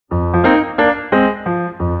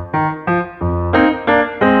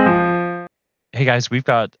Hey guys, we've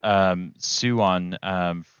got Sue on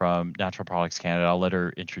from Natural Products Canada. I'll let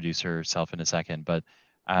her introduce herself in a second, but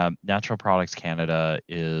Natural Products Canada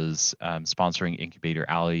is sponsoring Incubator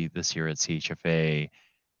Alley this year at CHFA.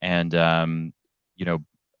 And, you know,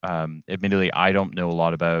 admittedly, I don't know a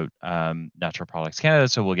lot about Natural Products Canada,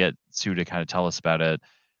 so we'll get Sue to kind of tell us about it.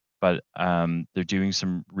 But they're doing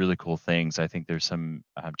some really cool things. I think there's some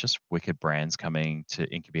just wicked brands coming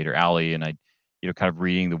to Incubator Alley, and kind of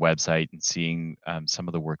reading the website and seeing some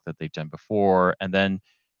of the work that they've done before, and then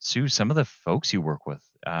Sue, some of the folks you work with,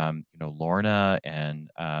 Lorna and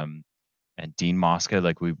Dean Mosca,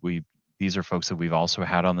 like we these are folks that we've also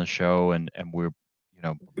had on the show, and we're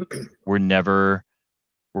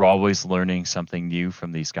we're always learning something new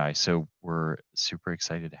from these guys, so we're super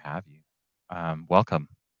excited to have you. Welcome.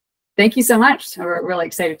 Thank you so much. We're really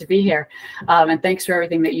excited to be here. And thanks for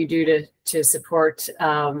everything that you do to support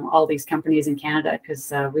all these companies in Canada,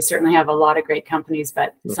 because we certainly have a lot of great companies,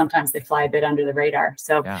 but sometimes they fly a bit under the radar.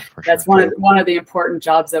 So yeah, that's sure. one of the important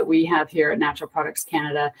jobs that we have here at Natural Products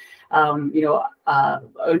Canada.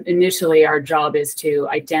 Initially, our job is to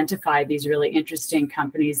identify these really interesting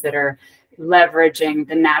companies that are leveraging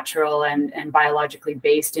the natural and biologically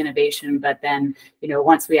based innovation, but then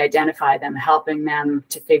once we identify them, helping them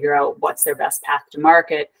to figure out what's their best path to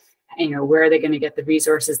market, where are they going to get the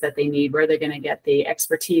resources that they need, where they're going to get the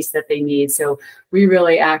expertise that they need. So we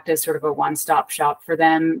really act as sort of a one-stop shop for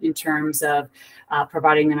them in terms of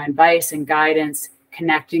providing them advice and guidance,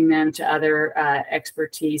 connecting them to other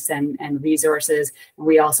expertise and resources.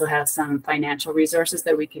 We also have some financial resources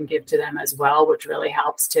that we can give to them as well, which really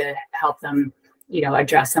helps to help them,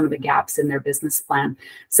 address some of the gaps in their business plan.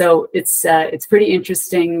 So it's pretty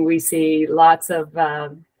interesting. We see lots of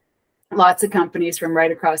companies from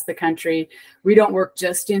right across the country. We don't work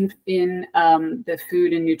just in the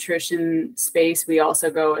food and nutrition space. We also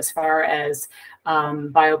go as far as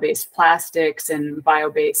bio-based plastics and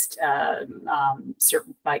bio-based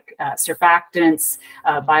surfactants,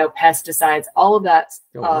 biopesticides, all of that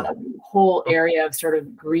whole area of sort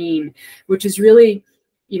of green, which is really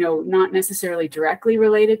not necessarily directly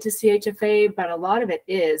related to CHFA, but a lot of it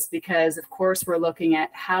is, because of course we're looking at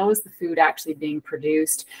how is the food actually being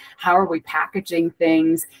produced, how are we packaging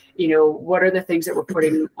things, what are the things that we're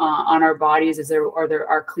putting on our bodies, are there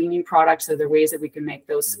our cleaning products, are there ways that we can make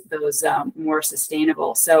those more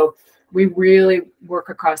sustainable. So we really work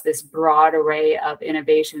across this broad array of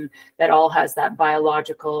innovation that all has that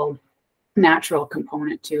biological, natural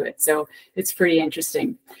component to it. So it's pretty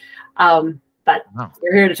interesting. But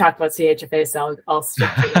we're here to talk about CHFA, so I'll stick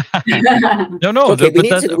to it. No. Okay, we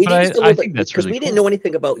think that's because we didn't know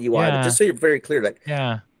anything about you either. Just so you're very clear, like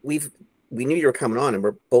we knew you were coming on, and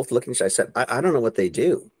we're both looking. I said, I don't know what they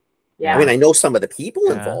do. Yeah, I mean, I know some of the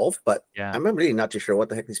people involved, but I'm really not too sure what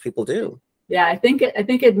the heck these people do. Yeah, I think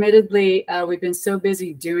admittedly, we've been so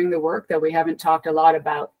busy doing the work that we haven't talked a lot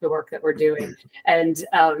about the work that we're doing. And,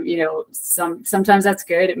 sometimes that's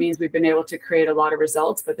good. It means we've been able to create a lot of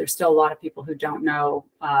results, but there's still a lot of people who don't know,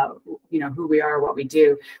 who we are, what we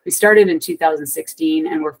do. We started in 2016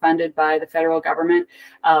 and we're funded by the federal government.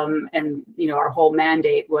 Our whole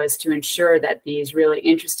mandate was to ensure that these really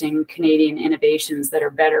interesting Canadian innovations that are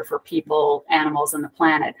better for people, animals, and the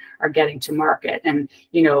planet are getting to market. And,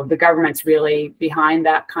 the government's really behind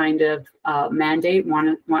that kind of mandate,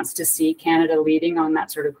 wants to see Canada leading on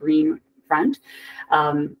that sort of green front.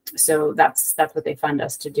 So that's what they fund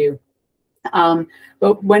us to do.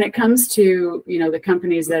 But when it comes to, the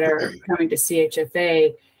companies that are coming to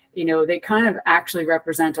CHFA, they kind of actually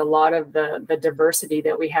represent a lot of the diversity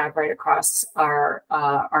that we have right across our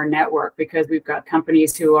network, because we've got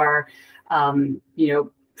companies who are,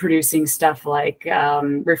 producing stuff like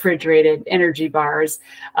refrigerated energy bars,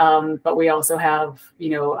 but we also have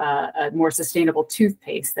a more sustainable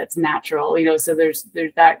toothpaste that's natural. So there's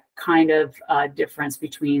that kind of difference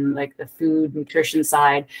between like the food nutrition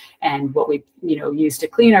side and what we use to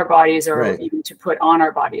clean our bodies, or even to put on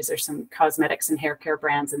our bodies. There's some cosmetics and hair care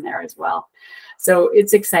brands in there as well. So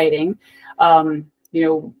it's exciting.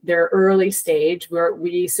 They're early stage, where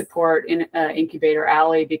we support Incubator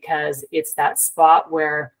Alley, because it's that spot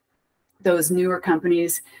where those newer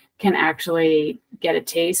companies can actually get a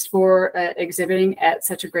taste for exhibiting at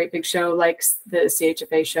such a great big show like the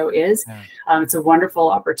CHFA show is. It's a wonderful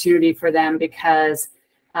opportunity for them, because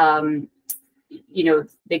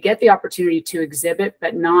they get the opportunity to exhibit,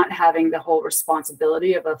 but not having the whole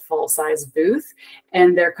responsibility of a full-size booth.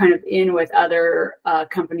 And they're kind of in with other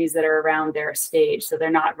companies that are around their stage. So they're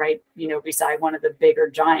not beside one of the bigger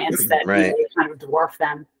giants that kind of dwarf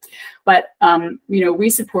them. But, we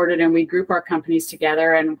support it, and we group our companies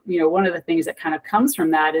together. And, one of the things that kind of comes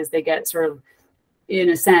from that is they get sort of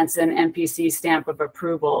in a sense, an NPC stamp of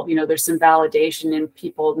approval. You know, there's some validation in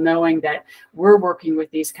people knowing that we're working with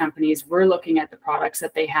these companies, we're looking at the products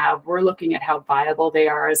that they have, we're looking at how viable they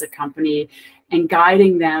are as a company, and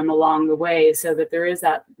guiding them along the way, so that there is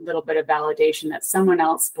that little bit of validation that someone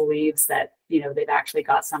else believes that, you know, they've actually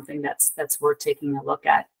got something that's worth taking a look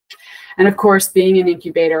at. And of course, being an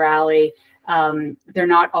Incubator Alley, they're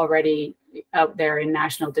not already out there in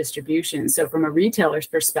national distribution. So from a retailer's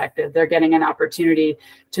perspective, they're getting an opportunity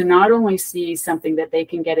to not only see something that they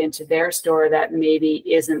can get into their store that maybe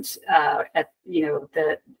isn't at, you know,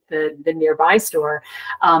 the nearby store,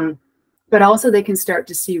 but also they can start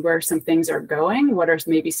to see where some things are going, what are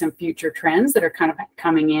maybe some future trends that are kind of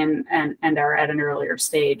coming in and are at an earlier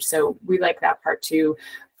stage. So we like that part too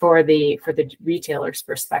for the retailer's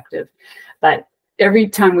perspective. But every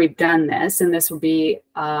time we've done this, and this will be,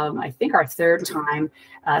 I think, our third time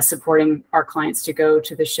supporting our clients to go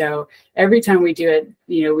to the show, every time we do it,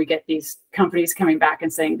 you know, we get these companies coming back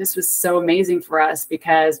and saying, this was so amazing for us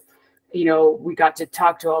because, you know, we got to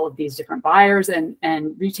talk to all of these different buyers and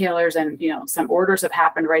retailers, and, you know, some orders have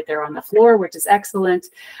happened right there on the floor, which is excellent.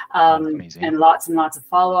 And lots of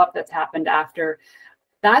follow-up that's happened after.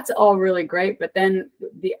 That's all really great. But then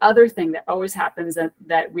the other thing that always happens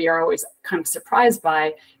that we are always kind of surprised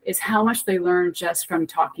by is how much they learn just from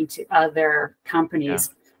talking to other companies.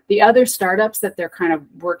 Yeah. The other startups that they're kind of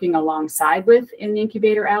working alongside with in the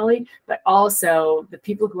Incubator Alley, but also the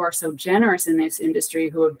people who are so generous in this industry,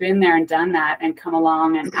 who have been there and done that and come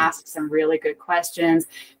along and ask some really good questions,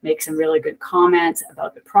 make some really good comments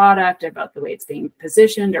about the product, about the way it's being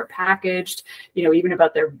positioned or packaged, you know, even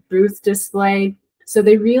about their booth display. So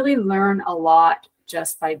they really learn a lot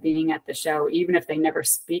just by being at the show, even if they never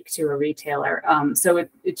speak to a retailer. So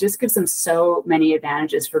it just gives them so many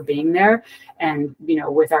advantages for being there. And, you know,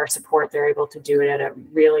 with our support, they're able to do it at a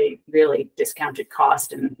really, really discounted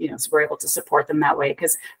cost. And, you know, so we're able to support them that way.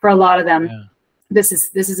 Because for a lot of them, yeah, this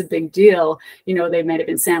is a big deal. You know, they might have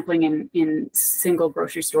been sampling in single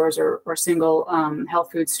grocery stores or single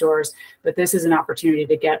health food stores, but this is an opportunity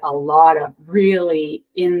to get a lot of really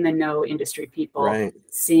in the know industry people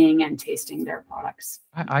seeing and tasting their products.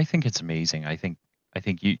 I think it's amazing. I think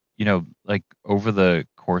you know, like over the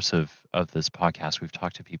course of this podcast, we've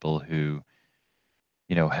talked to people who,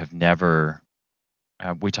 you know, have never.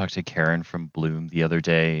 We talked to Karen from Bloom the other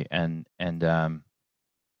day, and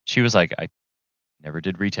she was like, I never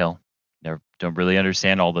did retail, don't really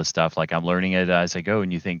understand all this stuff. Like, I'm learning it as I go.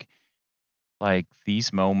 And you think, like,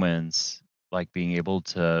 these moments, like being able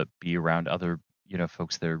to be around other, you know,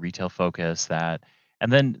 folks that are retail focused, and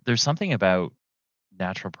then there's something about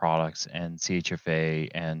natural products and CHFA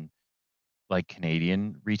and like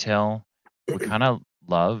Canadian retail. We kind of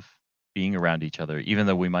love being around each other, even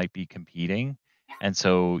though we might be competing. And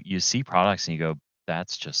so you see products and you go,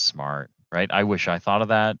 that's just smart, right? I wish I thought of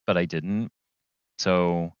that, but I didn't.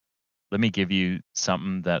 So let me give you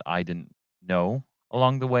something that I didn't know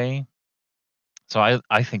along the way. So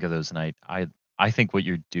I think of those, and I think what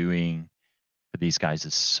you're doing for these guys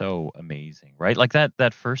is so amazing, right? Like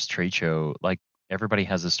that first trade show, like everybody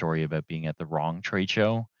has a story about being at the wrong trade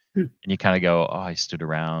show. And you kind of go, oh, I stood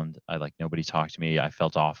around, nobody talked to me, I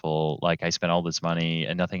felt awful, like I spent all this money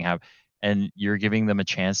and nothing happened. And you're giving them a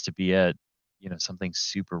chance to be at, you know, something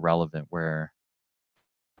super relevant where,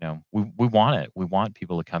 you know, we want it. We want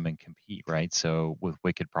people to come and compete, right? So with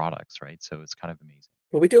wicked products, right? So it's kind of amazing.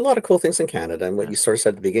 Well, we do a lot of cool things in Canada, and what you sort of said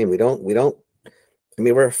at the beginning, we don't. I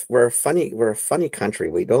mean, we're a funny country.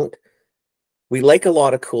 We like a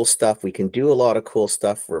lot of cool stuff. We can do a lot of cool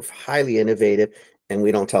stuff. We're highly innovative, and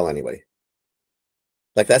we don't tell anybody.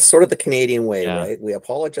 Like, that's sort of the Canadian way, right? We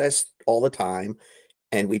apologize all the time,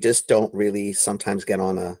 and we just don't really sometimes get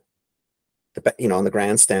on on the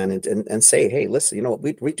grandstand and say, hey, listen, you know,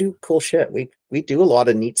 we do cool shit. We do a lot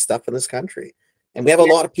of neat stuff in this country, and we have a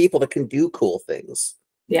lot of people that can do cool things.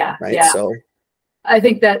 Yeah. Right. Yeah. So I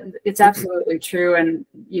think that it's absolutely true. And,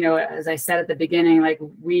 you know, as I said at the beginning, like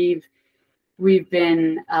we've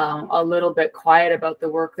been a little bit quiet about the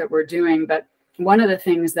work that we're doing. But one of the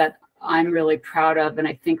things that I'm really proud of, and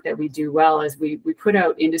I think that we do well, is we put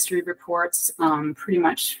out industry reports pretty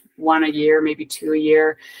much one a year, maybe two a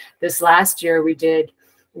year. This last year we did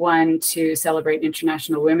one to celebrate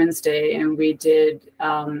International Women's Day, and we did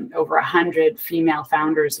over 100 female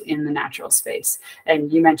founders in the natural space. And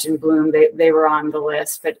you mentioned Bloom, they were on the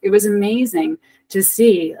list, but it was amazing to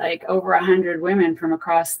see like over 100 women from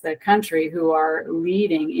across the country who are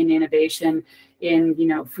leading in innovation in, you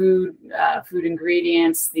know, food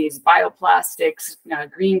ingredients, these bioplastics,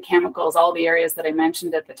 green chemicals, all the areas that I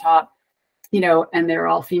mentioned at the top. and they're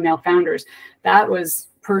all female founders. That was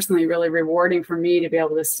personally really rewarding for me to be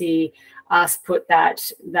able to see us put that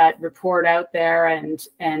report out there and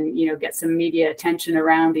get some media attention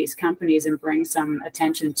around these companies and bring some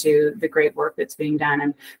attention to the great work that's being done.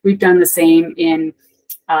 And we've done the same in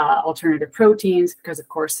alternative proteins, because of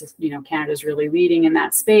course, Canada's really leading in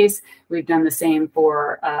that space. We've done the same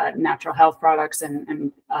for natural health products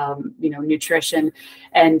and nutrition,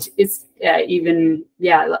 and it's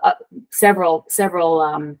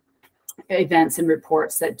several events and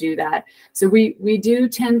reports that do that. So we do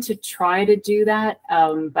tend to try to do that,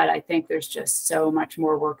 but I think there's just so much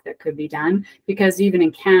more work that could be done, because even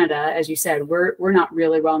in Canada, as you said, we're not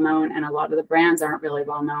really well known, and a lot of the brands aren't really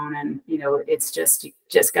well known, and it's just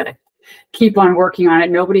got to keep on working on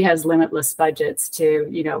it. Nobody has limitless budgets to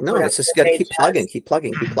no, it's just got to keep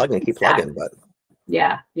plugging. But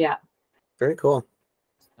yeah, very cool.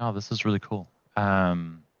 Oh, this is really cool.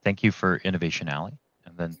 Thank you for Innovation Alley.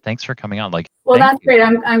 And then thanks for coming on. Well, that's great.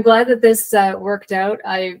 I'm glad that this worked out.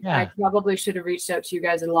 I probably should have reached out to you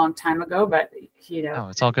guys a long time ago, but no,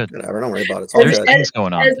 it's all good. Whatever, don't worry about it. There's things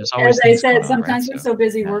going on. There's always as I said, sometimes we're so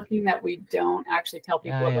busy working that we don't actually tell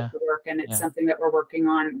people about the work, and it's something that we're working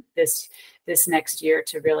on this next year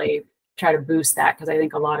to really try to boost that, because I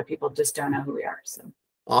think a lot of people just don't know who we are. So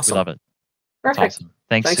awesome. We love it. Perfect. Awesome.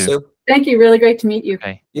 Thanks, Sue. Thank you. Really great to meet you.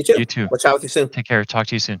 Okay. You too. You too. We'll chat with you soon. Take care. Talk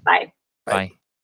to you soon. Bye. Bye.